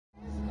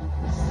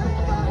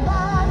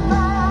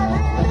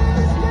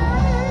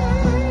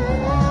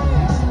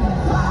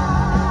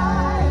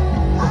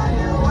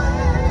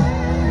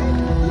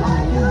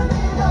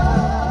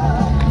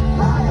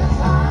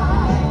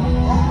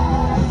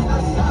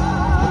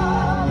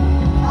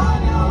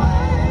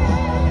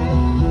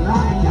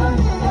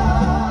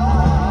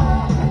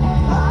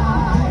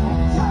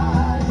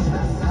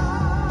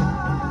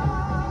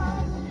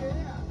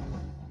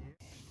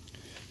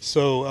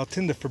So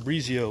Eltenda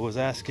Fabrizos was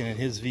asking in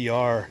his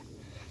VR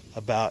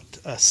about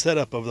a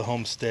setup of the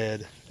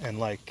homestead and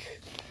like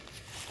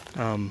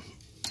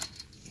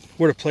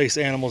where to place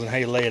animals and how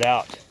you lay it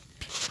out.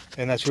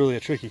 And that's really a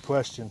tricky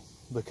question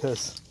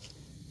because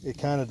it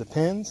kind of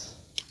depends.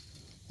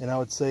 And I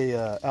would say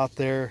out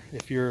there,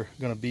 if you're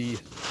going to be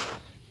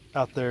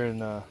out there in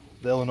the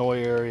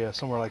Illinois area,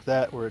 somewhere like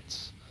that, where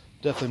it's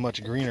definitely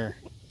much greener,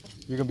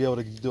 you're going to be able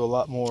to do a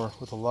lot more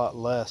with a lot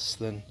less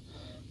than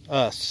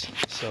us.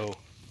 So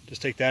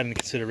just take that into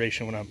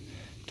consideration when I'm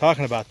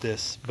talking about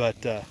this. But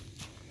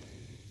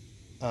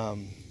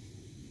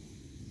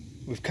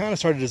we've kind of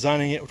started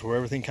designing it where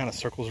everything kind of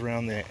circles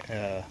around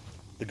the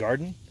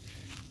garden,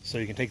 so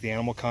you can take the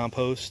animal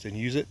compost and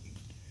use it.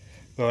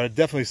 But I'd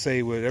definitely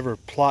say whatever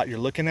plot you're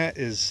looking at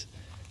is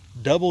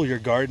double your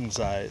garden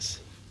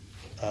size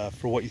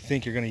for what you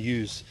think you're going to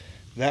use.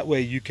 That way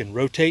you can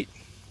rotate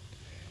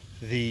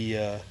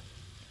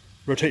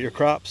your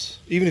crops,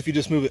 even if you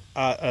just move it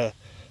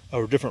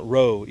a different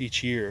row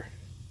each year.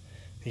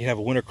 You can have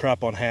a winter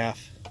crop on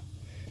half,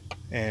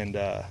 and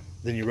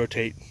then you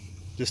rotate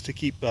just to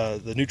keep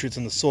the nutrients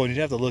in the soil. And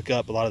you have to look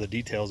up a lot of the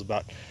details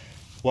about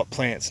what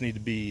plants need to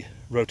be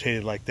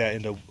rotated like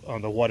that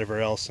onto whatever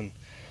else, and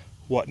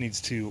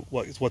what's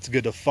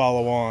good to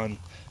follow on.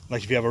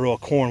 Like if you have a row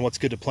of corn, what's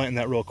good to plant in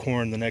that row of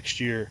corn the next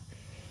year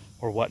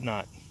or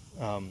whatnot.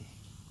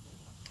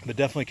 But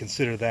definitely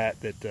consider that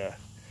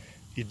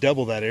you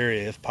double that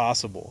area if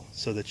possible,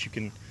 so that you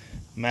can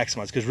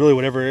maximize, because really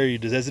whatever area you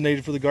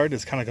designated for the garden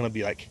is kind of going to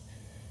be like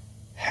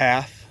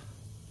half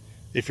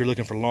if you're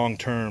looking for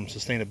long-term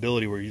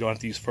sustainability where you don't have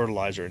to use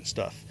fertilizer and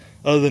stuff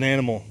other than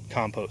animal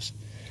compost.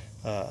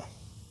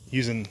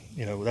 Using,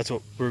 that's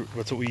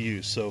what we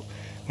use. So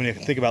when you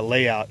think about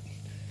layout,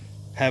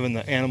 having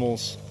the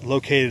animals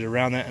located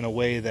around that in a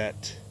way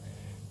that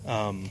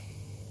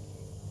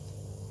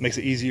makes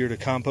it easier to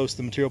compost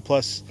the material.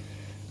 Plus,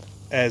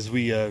 as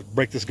we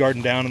break this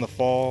garden down in the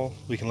fall,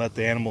 we can let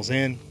the animals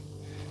in,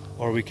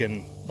 or we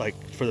can, like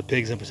for the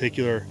pigs in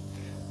particular,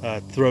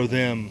 throw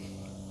them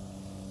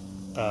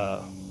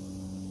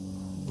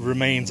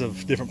remains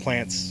of different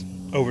plants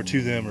over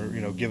to them,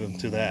 or give them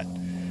to that.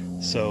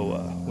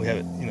 So we have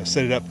it,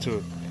 set it up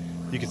to,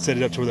 you can set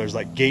it up to where there's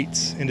like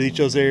gates into each of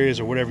those areas,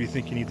 or whatever you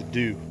think you need to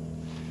do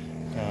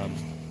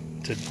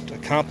to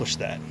accomplish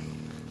that.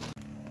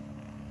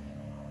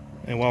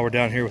 And while we're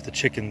down here with the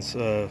chickens,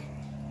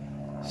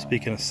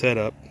 speaking of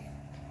setup,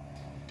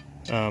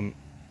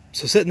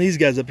 so setting these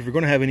guys up, if you're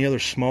going to have any other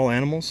small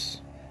animals,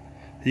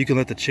 you can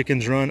let the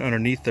chickens run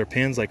underneath their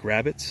pens like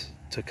rabbits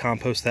to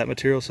compost that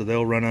material. So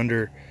they'll run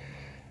under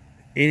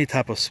any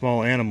type of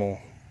small animal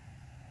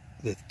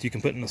that you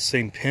can put in the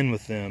same pen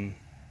with them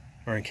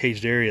or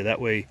encaged area.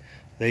 That way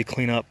they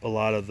clean up a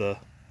lot of the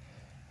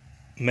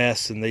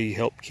mess, and they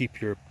help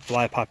keep your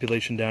fly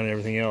population down and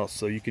everything else.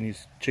 So you can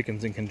use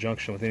chickens in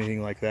conjunction with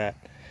anything like that.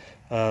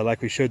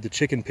 Like we showed the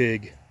chicken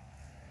pig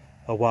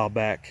a while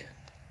back.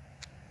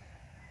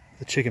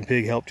 The chicken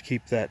pig helped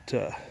keep that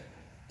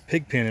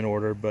pig pen in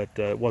order, but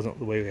it wasn't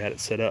the way we had it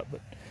set up.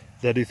 But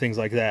they'll do things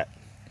like that,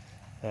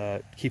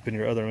 keeping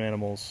your other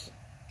animals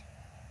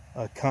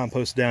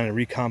compost down and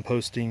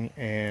recomposting,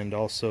 and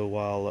also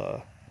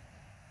while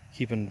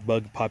keeping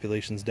bug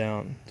populations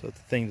down. So the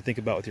thing to think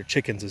about with your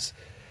chickens is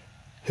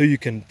who you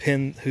can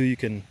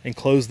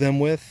enclose them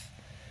with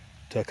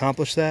to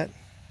accomplish that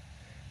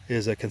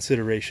is a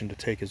consideration to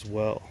take as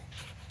well.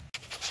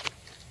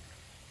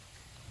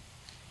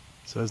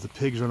 So as the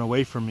pigs run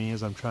away from me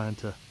as I'm trying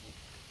to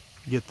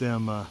get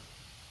them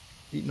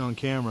eating on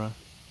camera,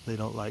 they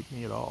don't like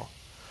me at all.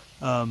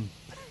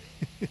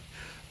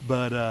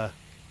 But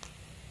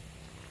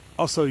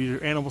also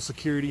your animal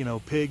security,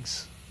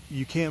 pigs,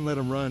 you can't let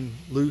them run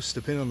loose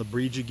depending on the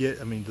breed you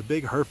get. I mean, the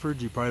big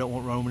Herefords, you probably don't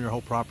want roaming your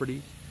whole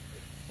property.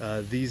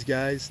 These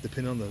guys,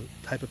 depending on the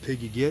type of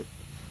pig you get,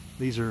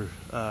 these are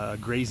a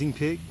grazing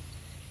pig,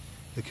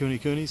 the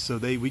coonies. So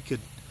we could,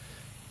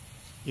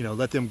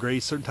 let them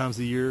graze certain times of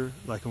the year,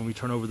 like when we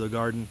turn over the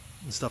garden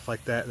and stuff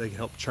like that. They can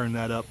help churn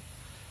that up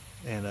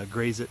and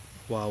graze it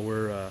while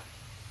we're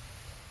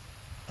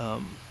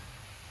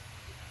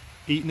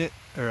eating it,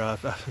 or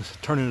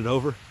turning it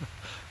over.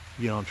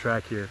 Get on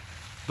track here.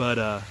 But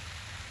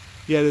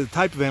yeah, the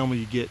type of animal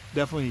you get,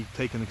 definitely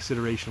take into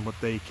consideration what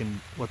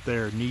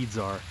their needs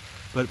are.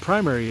 But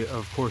primary,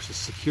 of course, is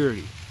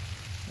security.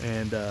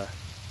 And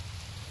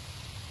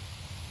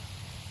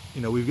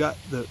we've got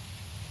the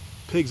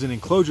pigs in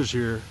enclosures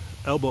here,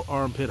 elbow,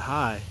 armpit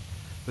high,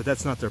 but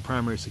that's not their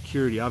primary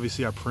security.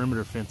 Obviously, our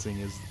perimeter fencing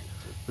is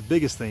the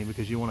biggest thing,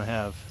 because you want to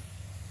have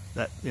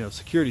that,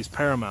 security is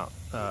paramount.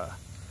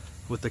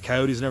 With the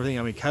coyotes and everything,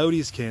 I mean,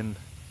 coyotes can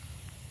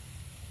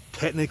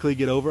technically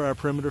get over our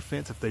perimeter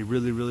fence if they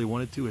really, really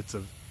wanted to. It's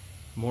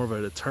more of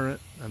a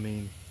deterrent. I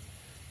mean,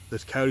 the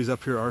coyotes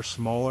up here are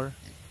smaller.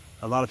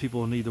 A lot of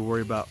people need to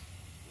worry about,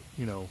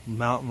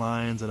 mountain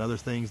lions and other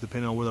things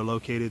depending on where they're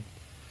located.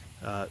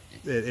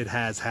 It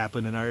has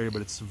happened in our area,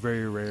 but it's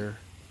very rare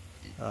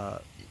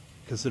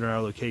considering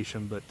our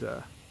location. But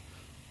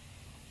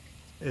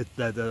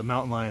the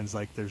mountain lions,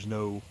 like, there's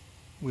no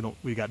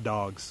we got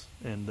dogs,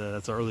 and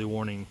that's our early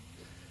warning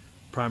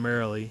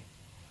primarily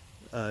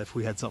if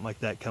we had something like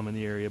that come in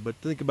the area. But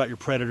think about your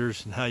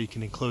predators and how you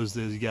can enclose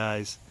those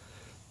guys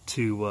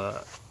to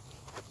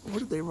where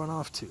did they run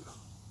off to?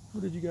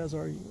 What did you guys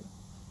argue?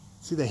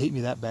 See, they hate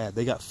me that bad.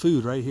 They got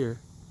food right here.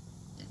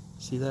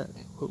 See that?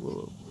 Whoa, whoa,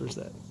 whoa. Where's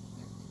that?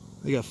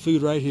 They got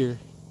food right here,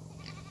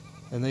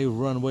 and they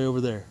run way over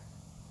there.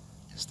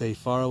 Stay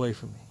far away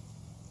from me.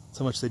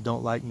 So much they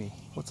don't like me.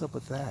 What's up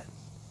with that?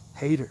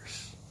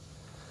 Haters.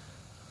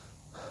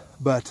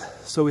 But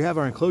so we have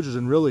our enclosures,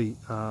 and really,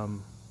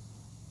 for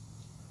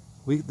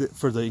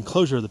the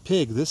enclosure of the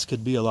pig, this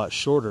could be a lot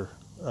shorter.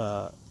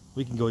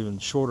 We can go even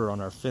shorter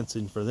on our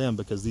fencing for them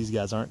because these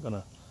guys aren't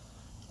going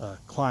to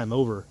climb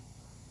over.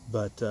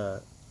 But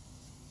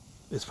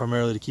it's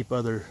primarily to keep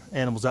other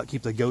animals out,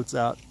 keep the goats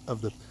out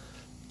of the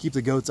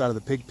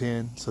pig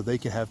pen so they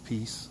can have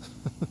peace.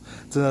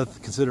 It's another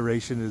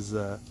consideration is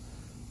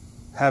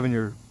having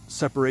your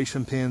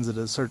separation pins at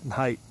a certain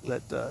height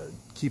that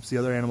keeps the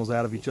other animals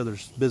out of each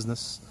other's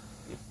business.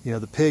 You know,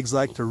 the pigs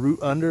like to root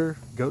under,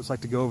 goats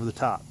like to go over the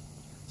top.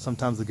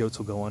 Sometimes the goats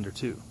will go under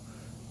too.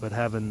 But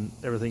having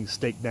everything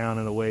staked down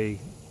in a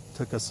way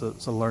took us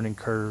a learning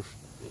curve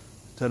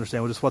to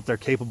understand just what they're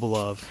capable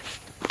of.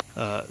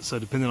 So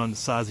depending on the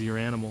size of your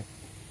animal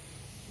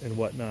and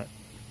whatnot,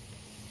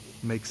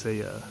 makes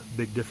a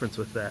big difference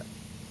with that.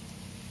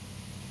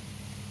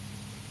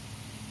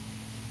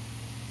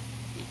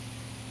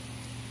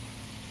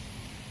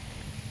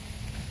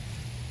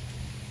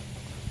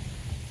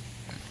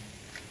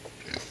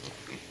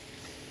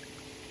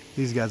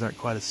 These guys aren't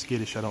quite as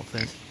skittish, I don't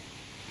think.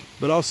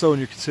 But also in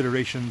your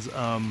considerations,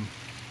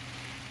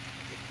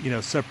 you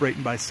know,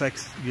 separating by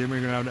sex, you're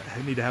going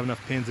to need to have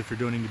enough pins if you're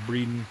doing any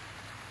breeding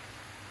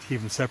to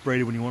keep them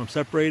separated when you want them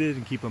separated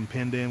and keep them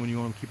pinned in when you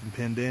want them to keep them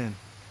pinned in.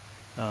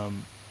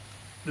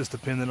 Just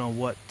depending on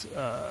what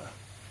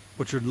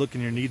your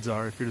your needs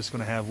are. If you're just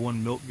going to have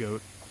one milk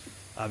goat,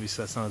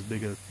 obviously that's not as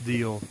big a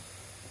deal.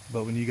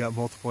 But when you got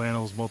multiple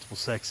animals, multiple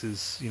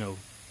sexes, you know,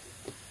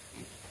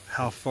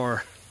 how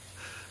far,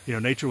 you know,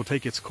 nature will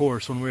take its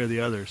course one way or the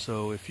other.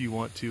 So if you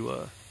want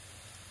to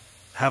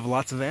have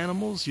lots of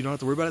animals, you don't have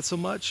to worry about it so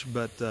much.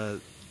 But at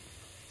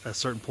a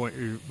certain point,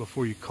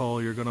 before you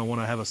call, you're going to want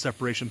to have a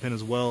separation pin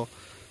as well,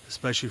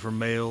 especially for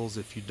males.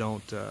 If you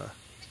don't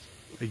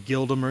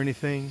gild them or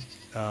anything,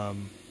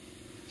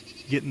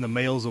 getting the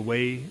males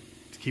away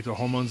to keep their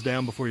hormones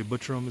down before you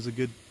butcher them is a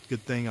good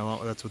thing.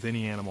 That's with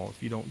any animal.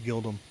 If you don't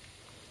gild them,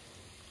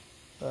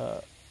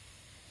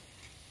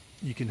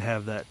 you can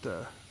have that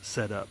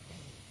set up.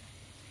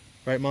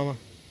 Right, Mama?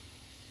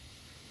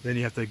 Then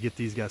you have to get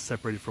these guys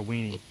separated for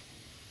weaning.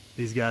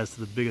 These guys, to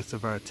the biggest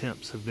of our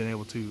attempts, have been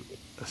able to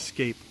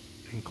escape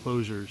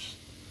enclosures.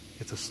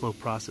 It's a slow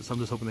process. I'm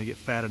just hoping they get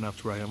fat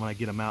enough to where when I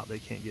get them out, they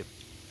can't get,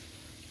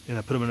 and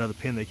I put them in another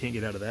pen, they can't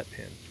get out of that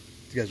pen.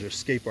 You guys are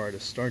escape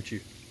artists, aren't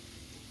you?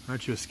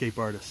 Aren't you escape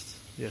artists?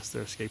 Yes,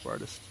 they're escape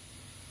artists.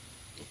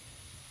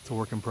 It's a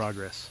work in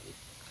progress.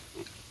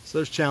 So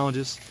there's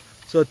challenges.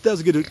 So that was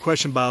a good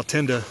question by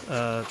Eltenda,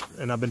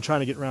 and I've been trying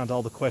to get around to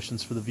all the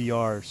questions for the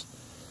VRs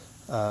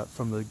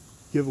from the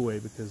giveaway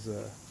because,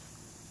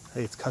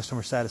 hey, it's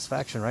customer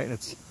satisfaction, right? And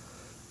it's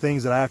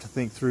things that I have to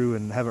think through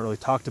and haven't really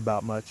talked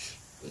about much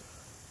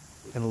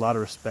in a lot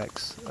of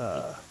respects.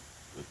 But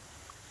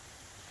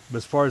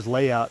as far as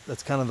layout,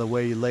 that's kind of the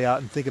way you lay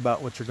out and think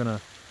about what you're going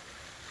to,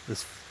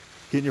 just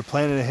getting your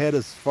planning ahead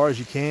as far as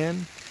you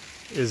can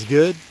is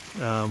good.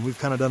 We've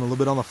kind of done a little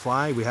bit on the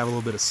fly. We have a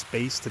little bit of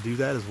space to do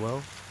that as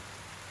well.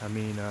 I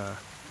mean,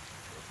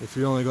 if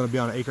you're only going to be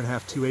on 1.5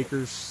 acres, 2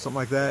 acres, something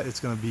like that, it's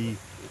going to be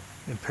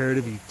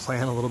imperative you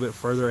plan a little bit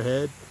further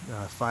ahead.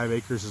 5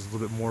 acres is a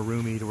little bit more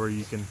roomy to where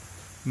you can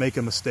make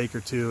a mistake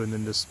or two and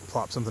then just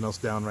plop something else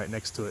down right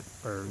next to it,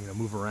 or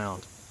move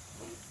around.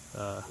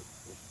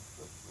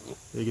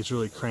 It gets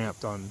really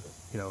cramped on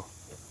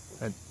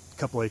a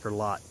couple acre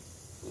lot.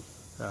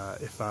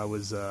 If I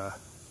was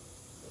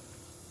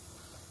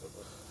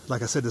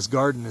like I said, this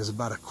garden is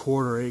about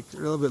 1/4 acre, a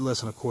little bit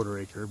less than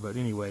 1/4 acre, but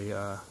anyway,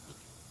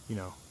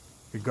 your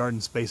garden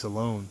space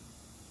alone,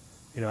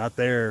 out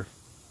there,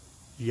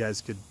 you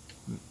guys could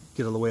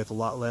get away with a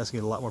lot less,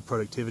 get a lot more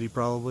productivity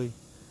probably.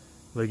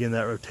 But again,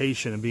 that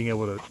rotation and being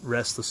able to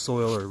rest the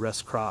soil or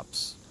rest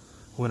crops,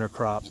 winter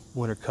crop,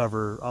 winter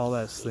cover, all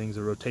those things,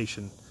 a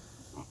rotation.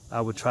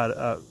 I would try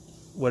to,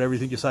 whatever you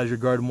think your size of your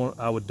garden want,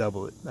 I would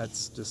double it.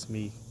 That's just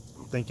me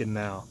thinking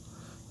now.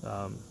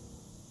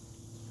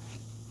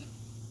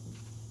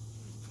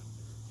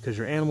 Because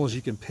your animals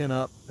you can pin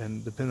up,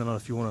 and depending on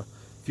if you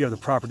have the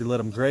property to let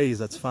them graze,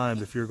 that's fine.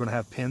 But if you're going to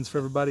have pens for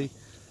everybody,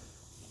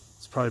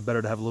 it's probably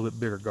better to have a little bit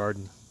bigger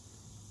garden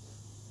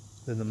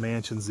than the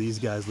mansions these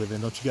guys live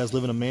in. Don't you guys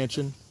live in a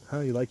mansion? Huh?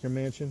 You like your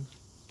mansion?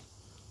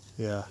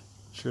 Yeah,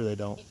 sure they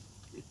don't.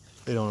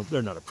 They don't.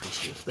 They're not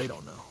appreciative. They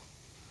don't know.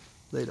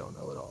 They don't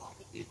know at all.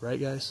 Right,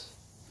 guys?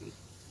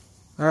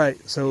 All right,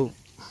 so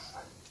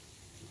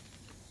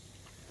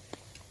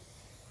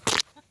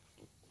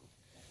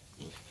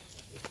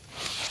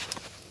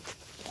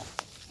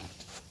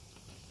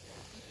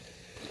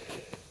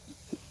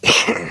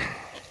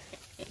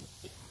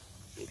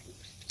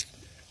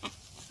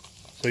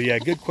So yeah,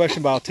 good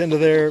question about Eltenda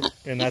there,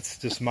 and that's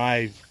just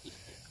my,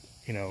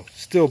 you know,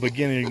 still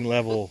beginning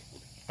level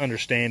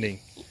understanding.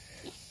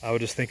 I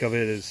would just think of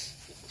it as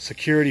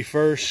security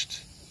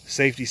first,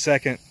 safety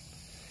second,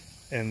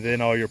 and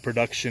then all your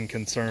production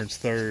concerns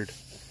third.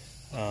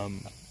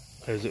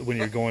 When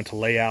you're going to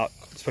lay out,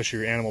 especially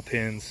your animal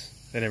pens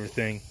and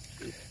everything.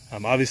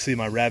 Obviously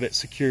my rabbit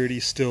security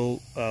is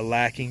still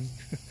lacking.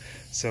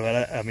 So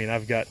I mean,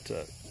 I've got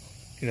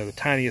you know, the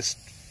tiniest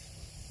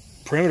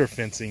perimeter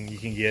fencing you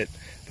can get,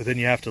 but then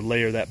you have to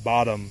layer that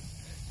bottom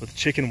with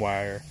chicken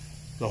wire,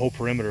 the whole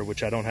perimeter,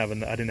 which I didn't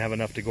have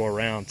enough to go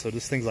around. So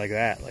just things like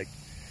that, like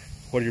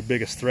what are your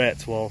biggest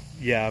threats? Well,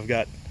 yeah, I've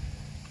got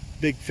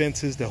big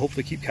fences to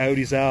hopefully keep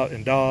coyotes out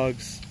and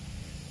dogs,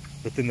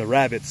 but then the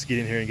rabbits get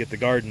in here and get the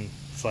garden.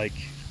 It's like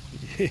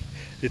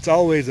it's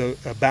always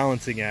a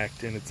balancing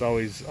act, and it's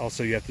always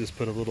also you have to just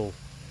put a little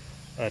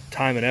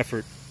time and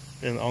effort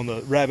on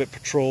the rabbit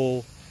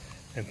patrol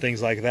and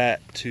things like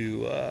that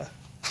to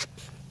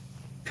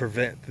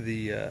prevent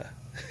the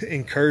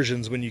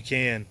incursions when you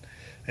can.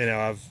 You know,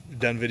 I've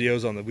done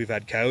videos on that. We've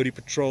had coyote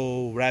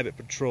patrol, rabbit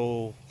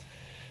patrol.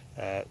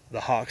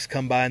 The hawks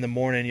come by in the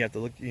morning. You have to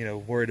look, you know,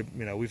 worried.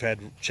 You know, we've had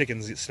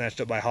chickens get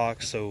snatched up by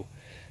hawks. So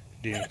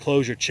do you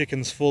enclose your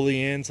chickens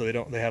fully in so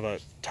they have a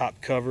top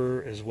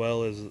cover as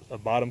well as a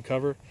bottom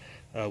cover?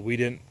 We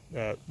didn't.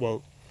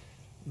 Well,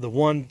 the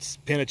one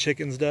pen of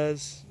chickens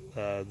does,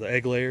 the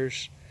egg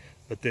layers,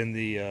 but then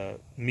the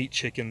meat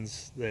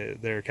chickens,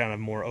 they're kind of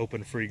more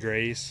open, free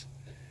graze,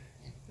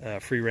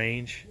 free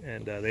range,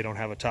 and they don't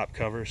have a top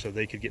cover, so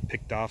they could get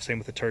picked off. Same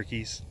with the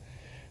turkeys.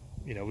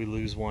 You know, we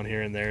lose one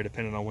here and there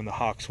depending on when the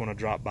hawks want to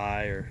drop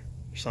by or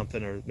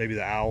something, or maybe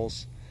the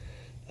owls.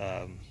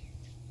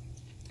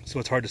 So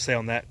it's hard to say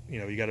on that. You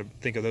know, you got to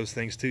think of those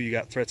things too. You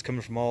got threats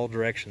coming from all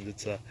directions.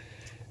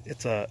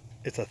 It's a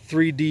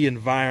 3D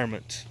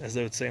environment, as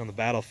they would say on the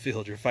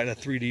battlefield. You're fighting a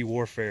 3D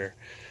warfare.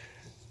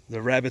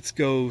 The rabbits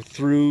go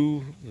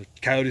through, the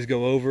coyotes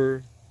go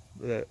over,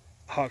 the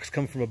hawks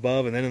come from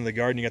above, and then in the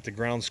garden you got the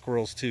ground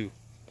squirrels too.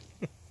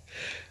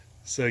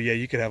 So yeah,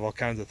 you could have all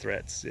kinds of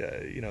threats.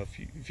 You know,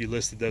 if you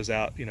listed those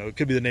out, you know, it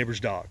could be the neighbor's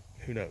dog.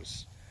 Who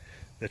knows?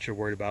 That you're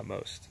worried about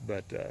most.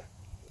 But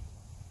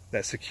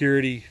that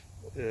security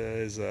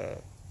is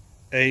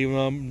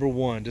number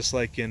one. Just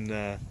like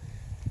in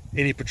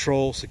any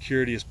patrol,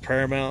 security is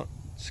paramount.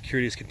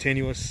 Security is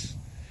continuous,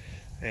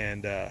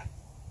 and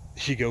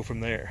you go from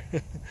there.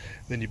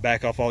 Then you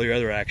back off all your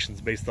other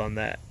actions based on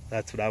that.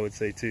 That's what I would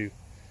say too.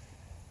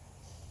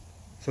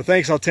 So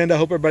thanks, Eltenda. I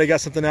hope everybody got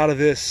something out of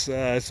this.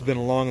 This has been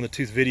a long in the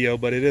tooth video,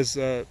 but it is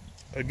a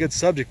good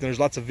subject. And there's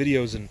lots of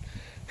videos and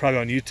probably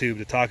on YouTube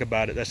to talk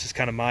about it. That's just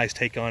kind of my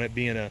take on it,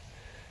 being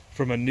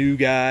from a new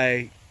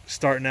guy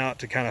starting out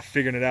to kind of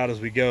figuring it out as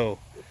we go.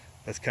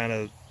 That's kind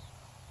of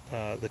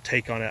the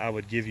take on it I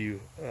would give you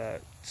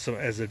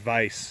as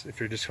advice if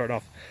you're just starting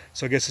off.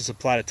 So I guess it's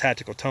applied to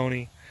Tactical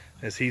Tony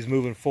as he's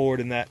moving forward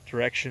in that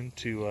direction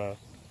to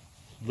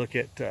look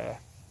at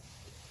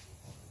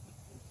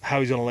how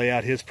he's going to lay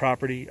out his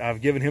property. I've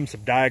given him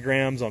some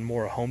diagrams on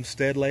more a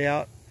homestead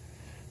layout,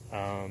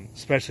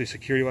 especially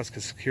security-wise,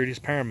 because security is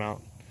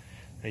paramount.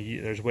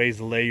 There's ways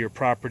to lay your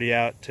property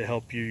out to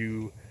help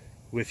you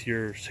with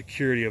your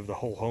security of the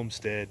whole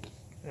homestead,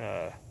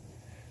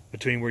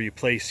 between where you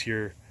place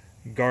your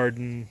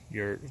garden,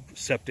 your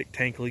septic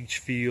tank leach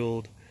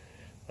field,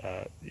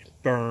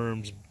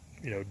 berms,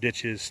 you know,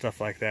 ditches, stuff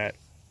like that,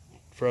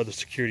 for other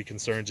security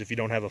concerns if you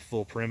don't have a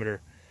full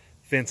perimeter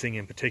fencing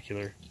in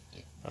particular.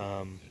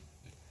 But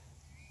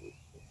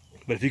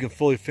if you can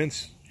fully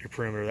fence your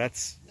perimeter,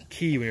 that's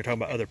key when you're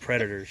talking about other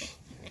predators,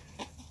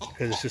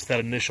 because it's just that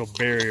initial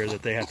barrier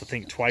that they have to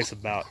think twice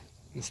about,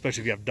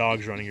 especially if you have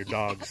dogs running. Your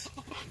dogs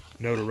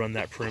know to run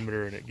that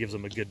perimeter, and it gives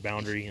them a good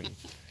boundary, and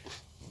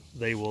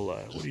they will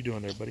what are you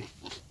doing there, buddy?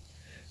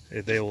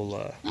 They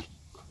will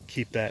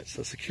keep that.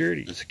 So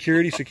security,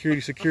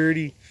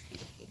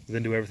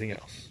 then do everything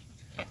else.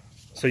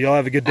 So y'all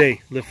have a good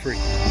day. Live free.